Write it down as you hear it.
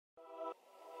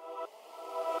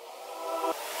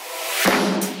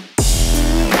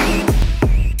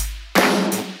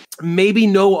maybe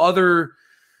no other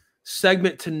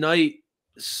segment tonight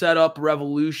set up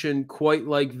Revolution quite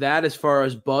like that as far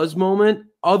as buzz moment,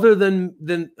 other than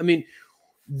I mean,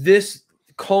 this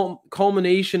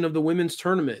culmination of the women's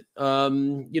tournament.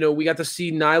 We got to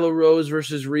see Nyla Rose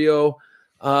versus Ryo,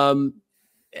 and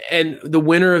the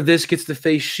winner of this gets to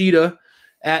face Shida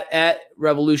at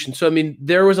Revolution. So I mean,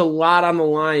 there was a lot on the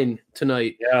line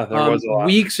tonight. Yeah, there was a lot.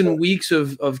 Weeks and weeks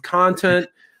of content.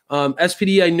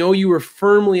 SPD, I know you were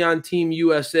firmly on Team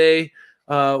USA.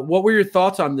 What were your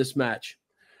thoughts on this match?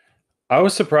 I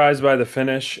was surprised by the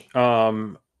finish,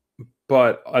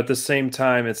 but at the same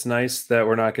time, it's nice that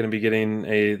we're not going to be getting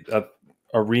a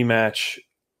rematch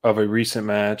of a recent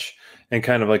match and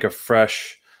kind of like a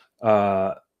fresh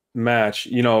match.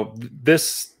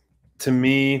 This, to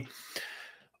me,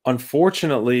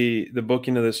 unfortunately, the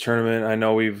booking of this tournament, I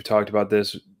know we've talked about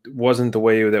this, wasn't the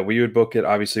way that we would book it.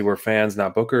 Obviously, we're fans,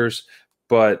 not bookers,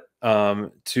 but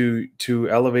to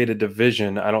elevate a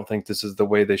division, I don't think this is the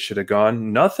way they should have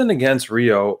gone. Nothing against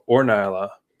Ryo or Nyla.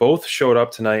 Both showed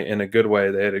up tonight in a good way.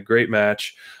 They had a great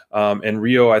match. And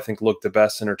Ryo, I think, looked the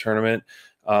best in her tournament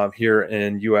here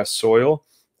in U.S. soil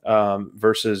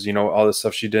versus, all the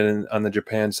stuff she did on the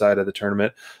Japan side of the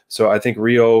tournament. So I think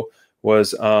Ryo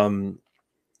was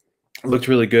looked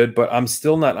really good, but I'm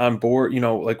still not on board.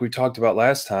 Like we talked about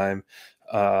last time,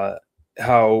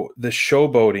 how the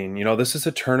showboating, this is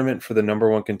a tournament for the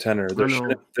 #1 contender.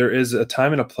 There is a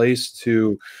time and a place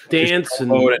to dance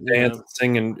and dance, and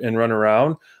sing and run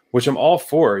around, which I'm all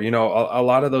for. A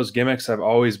lot of those gimmicks I've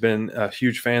always been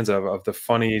huge fans of the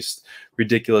funniest,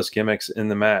 ridiculous gimmicks in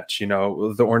the match.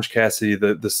 The Orange Cassidy,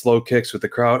 the slow kicks with the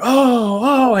crowd,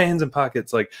 oh, hands in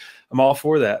pockets. Like, I'm all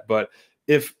for that. But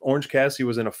if Orange Cassidy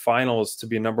was in a finals to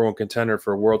be a #1 contender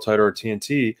for a world title or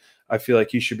TNT, I feel like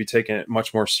he should be taking it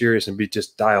much more serious and be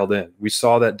just dialed in. We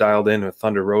saw that dialed in with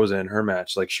Thunder Rosa in her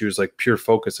match. Like, she was like pure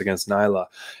focus against Nyla,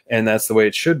 and that's the way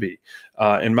it should be,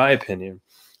 in my opinion.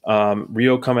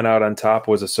 Ryo coming out on top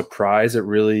was a surprise. It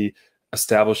really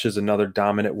establishes another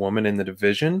dominant woman in the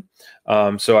division.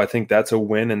 So I think that's a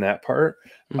win in that part.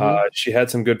 She had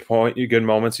some good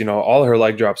moments. All her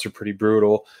leg drops are pretty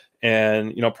brutal.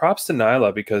 And, props to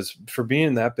Nyla, because for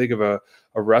being that big of a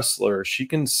wrestler, she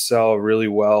can sell really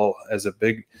well as a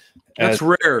big. That's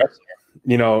rare.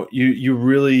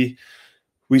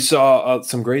 We saw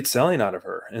some great selling out of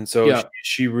her. And so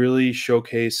she really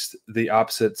showcased the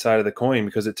opposite side of the coin,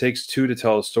 because it takes two to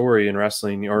tell a story in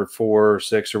wrestling, or 4 or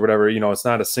 6 or whatever. It's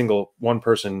not a single one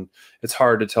person. It's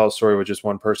hard to tell a story with just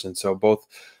one person. So both,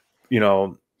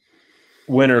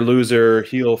 winner, loser,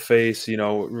 heel, face,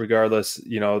 regardless,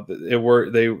 it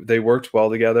worked. They worked well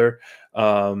together.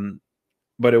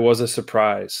 But it was a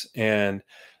surprise, and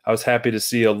I was happy to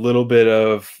see a little bit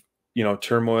of,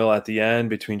 turmoil at the end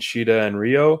between Shida and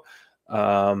Ryo.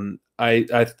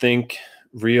 I think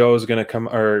Shida is going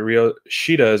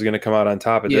to come out on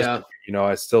top of this.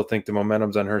 I still think the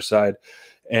momentum's on her side,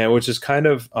 and which is kind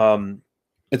of,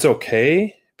 it's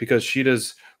okay, because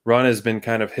Shida's run has been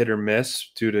kind of hit or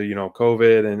miss due to,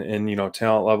 COVID and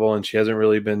talent level, and she hasn't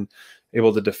really been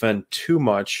able to defend too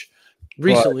much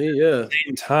recently. At the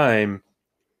same time,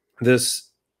 this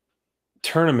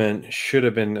tournament should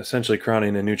have been essentially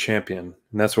crowning a new champion,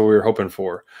 and that's what we were hoping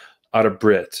for out of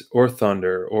Britt or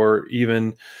Thunder, or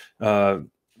even Nyla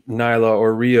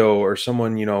or Ryo, or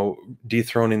someone,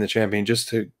 dethroning the champion, just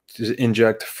to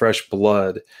inject fresh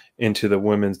blood into the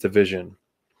women's division.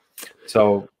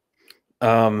 So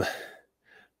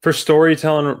for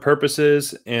storytelling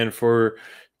purposes and for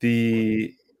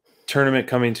the tournament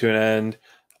coming to an end,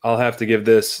 I'll have to give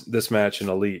this match an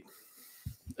elite.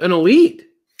 An elite?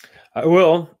 I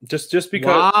will, just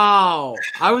because. Wow,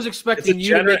 I was expecting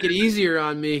you to make it easier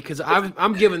on me, because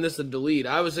I'm giving this a delete.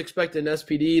 I was expecting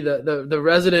SPD, the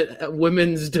resident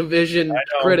women's division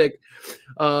critic,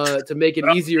 to make it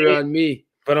easier on me.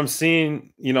 But I'm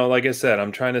seeing, like I said,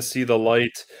 I'm trying to see the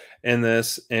light in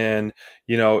this, and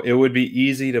it would be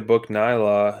easy to book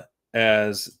Nyla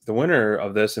as the winner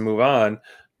of this and move on.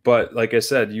 But like I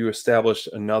said, you established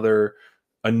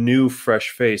a new fresh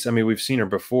face. I mean, we've seen her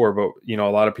before, but a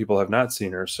lot of people have not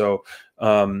seen her. So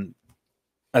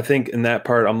I think in that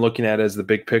part, I'm looking at it as the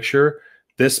big picture.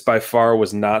 This by far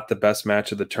was not the best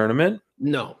match of the tournament.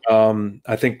 No.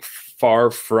 I think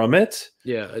far from it.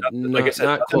 Yeah. Like I said,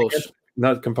 not close.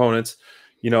 Not components.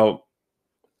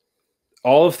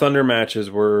 All of Thunder matches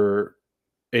were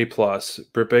A+.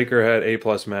 Britt Baker had A+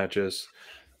 matches.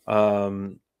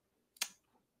 And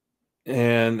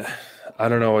I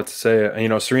don't know what to say.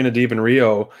 Serena Deeb and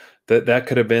Ryo,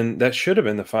 that should have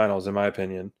been the finals, in my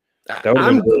opinion.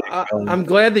 I'm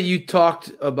glad that you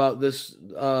talked about this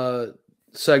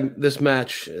this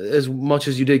match as much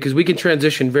as you did, because we can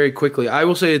transition very quickly. I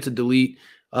will say it's a delete.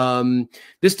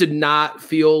 This did not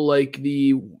feel like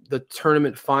the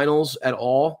tournament finals at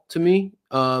all to me.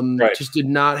 Just did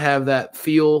not have that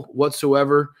feel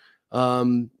whatsoever.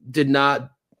 Did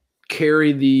not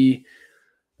carry the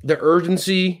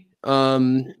urgency.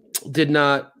 Did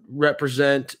not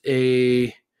represent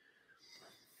a.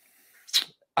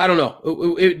 I don't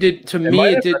know. It did to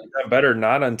me. It did better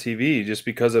not on TV just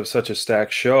because of such a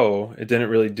stacked show. It didn't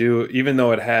really do, even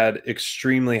though it had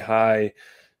extremely high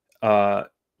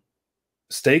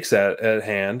stakes at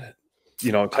hand.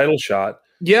 Title shot.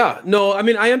 Yeah, no, I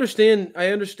mean, I understand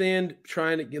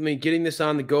getting this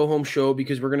on the go home show,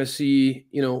 because we're going to see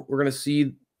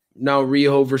now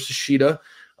Ryo versus Shida.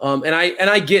 And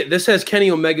I get this has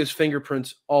Kenny Omega's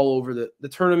fingerprints all over the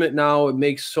tournament now. It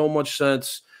makes so much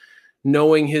sense,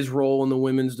 knowing his role in the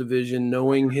women's division,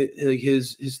 knowing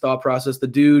his thought process. The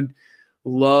dude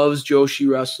loves Joshi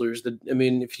wrestlers.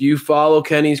 If you follow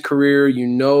Kenny's career, you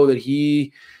know that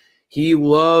he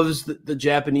loves the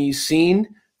Japanese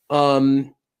scene.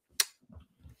 Everybody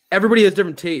has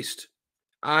different taste.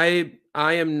 I'm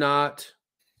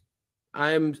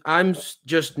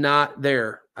just not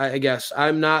there. I guess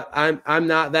I'm not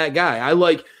that guy.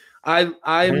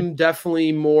 I'm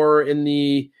definitely more in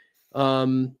the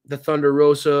Thunder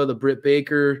Rosa, the Britt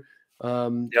Baker.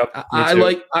 I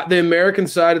like the American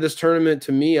side of this tournament.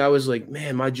 To me, I was like,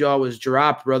 man, my jaw was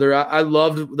dropped, brother. I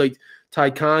loved Ty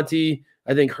Conti.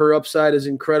 I think her upside is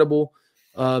incredible.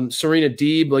 Serena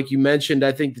Deeb, like you mentioned,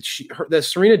 I think that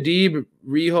Serena Deeb,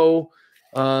 Riho.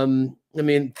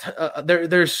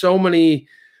 There's so many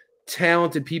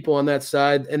talented people on that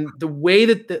side, and the way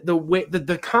that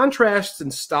the contrasts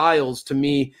and styles, to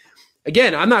me,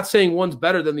 again, I'm not saying one's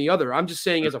better than the other. I'm just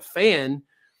saying, as a fan,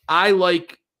 I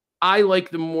like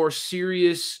the more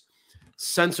serious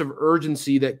sense of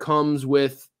urgency that comes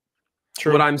with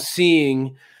what I'm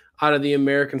seeing out of the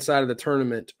American side of the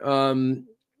tournament.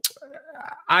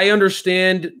 I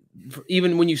understand,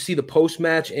 even when you see the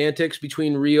post-match antics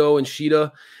between Ryo and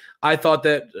Shida, I thought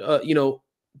that,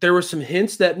 there were some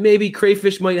hints that maybe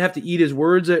Crayfish might have to eat his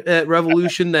words at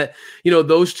Revolution, that,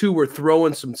 those two were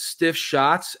throwing some stiff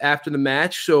shots after the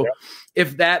match. So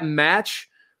if that match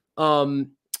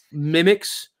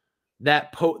mimics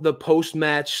the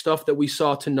post-match stuff that we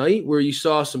saw tonight, where you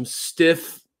saw some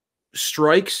stiff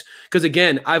strikes, because,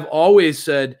 again, I've always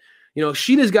said,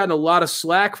 Shida's gotten a lot of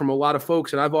slack from a lot of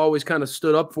folks, and I've always kind of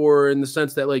stood up for her in the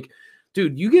sense that,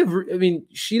 dude,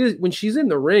 Shida, when she's in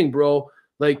the ring, bro,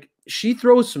 she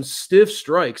throws some stiff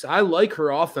strikes. I like her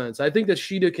offense. I think that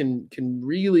Shida can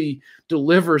really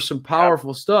deliver some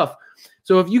powerful stuff.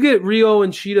 So if you get Ryo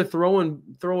and Shida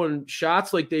throwing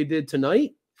shots like they did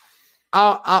tonight,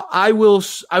 I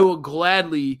will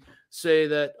gladly say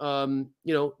that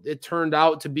it turned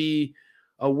out to be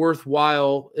a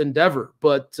worthwhile endeavor.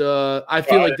 But I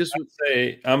feel like this would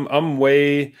say I'm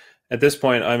way at this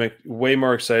point. I'm way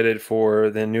more excited for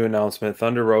the new announcement: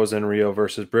 Thunder Rosa and Ryo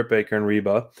versus Britt Baker and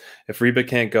Reba. If Reba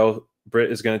can't go,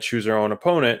 Britt is going to choose her own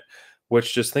opponent.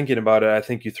 Which, just thinking about it, I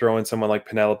think you throw in someone like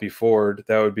Penelope Ford,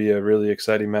 that would be a really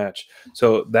exciting match.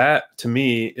 So that, to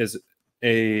me, is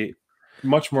a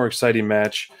much more exciting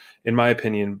match, in my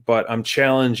opinion. But I'm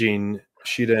challenging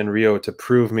Shida and Ryo to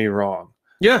prove me wrong.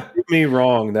 Yeah, prove me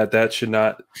wrong that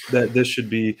this should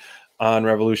be on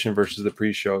Revolution versus the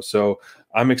pre-show. So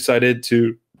I'm excited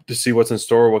to see what's in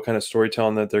store, what kind of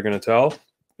storytelling that they're going to tell,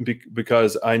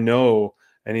 because I know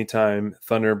anytime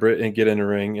Thunder and Britt get in the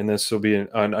ring, and this will be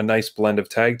a nice blend of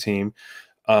tag team,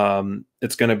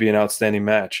 it's going to be an outstanding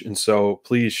match. And so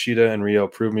please, Shida and Ryo,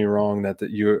 prove me wrong that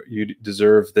you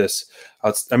deserve this.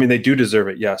 They do deserve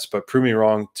it, yes, but prove me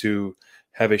wrong to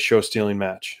have a show-stealing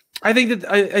match. I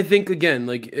think again,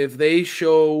 if they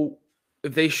show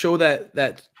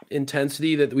that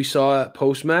intensity that we saw at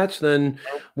post-match, then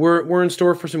we're in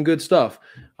store for some good stuff.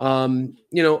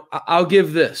 I'll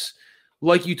give this,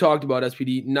 like you talked about,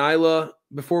 SPD, Nyla,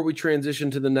 before we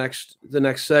transition to the next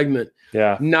segment.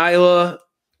 Yeah. Nyla,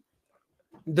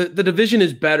 the division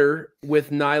is better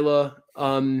with Nyla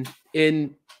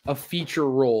in a feature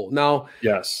role. Now,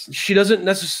 yes, she doesn't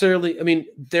necessarily,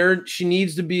 she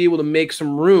needs to be able to make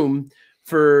some room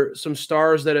for some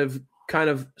stars that have kind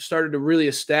of started to really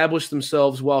establish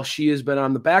themselves while she has been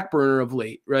on the back burner of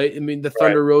late, right? The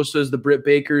Thunder Rosas, the Britt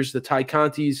Bakers, the Ty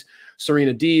Contis,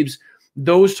 Serena Deebs,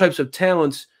 those types of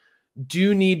talents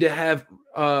do need to have,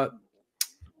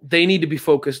 they need to be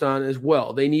focused on as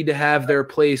well. They need to have their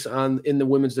place in the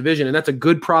women's division, and that's a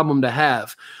good problem to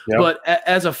have. Yep. But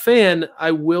as a fan,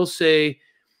 I will say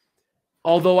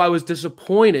although I was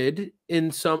disappointed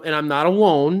in some, and I'm not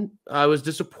alone, I was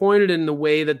disappointed in the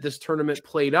way that this tournament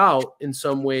played out in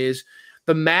some ways.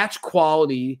 The match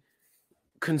quality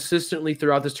consistently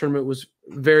throughout this tournament was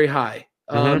very high.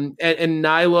 And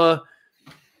Nyla,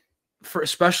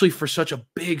 especially for such a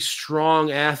big,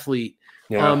 strong athlete,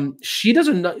 she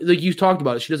doesn't, like you talked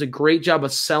about it, she does a great job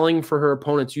of selling for her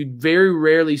opponents. You very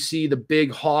rarely see the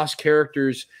big hoss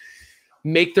characters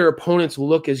make their opponents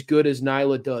look as good as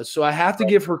Nyla does. So I have to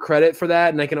give her credit for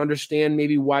that, and I can understand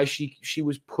maybe why she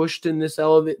was pushed in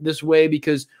this way,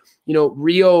 because, you know,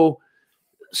 Ryo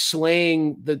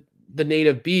slaying the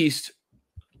native beast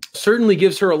certainly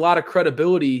gives her a lot of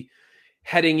credibility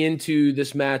heading into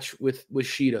this match with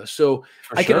Shida. So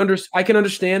I can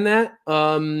understand that.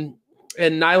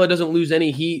 And Nyla doesn't lose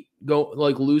any heat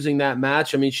losing that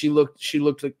match. I mean, she looked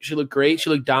great. She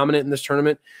looked dominant in this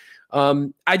tournament.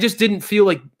 I just didn't feel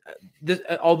like this,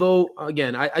 although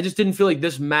again, I just didn't feel like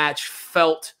this match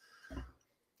felt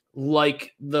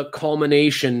like the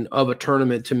culmination of a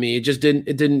tournament to me. It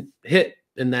didn't hit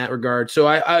in that regard. So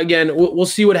again, we'll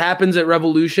see what happens at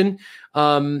Revolution.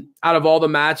 Out of all the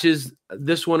matches,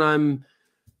 this one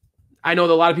I know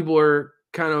that a lot of people are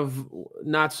kind of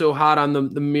not so hot on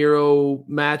the Miro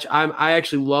match. I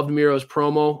actually loved Miro's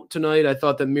promo tonight. I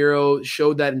thought that Miro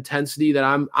showed that intensity that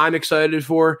I'm excited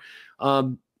for.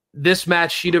 This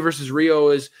match, Shida versus Ryo,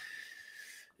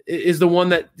 is the one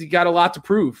that got a lot to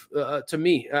prove to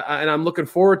me, and I'm looking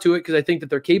forward to it because I think that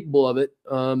they're capable of it.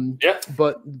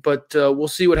 But we'll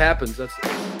see what happens. That's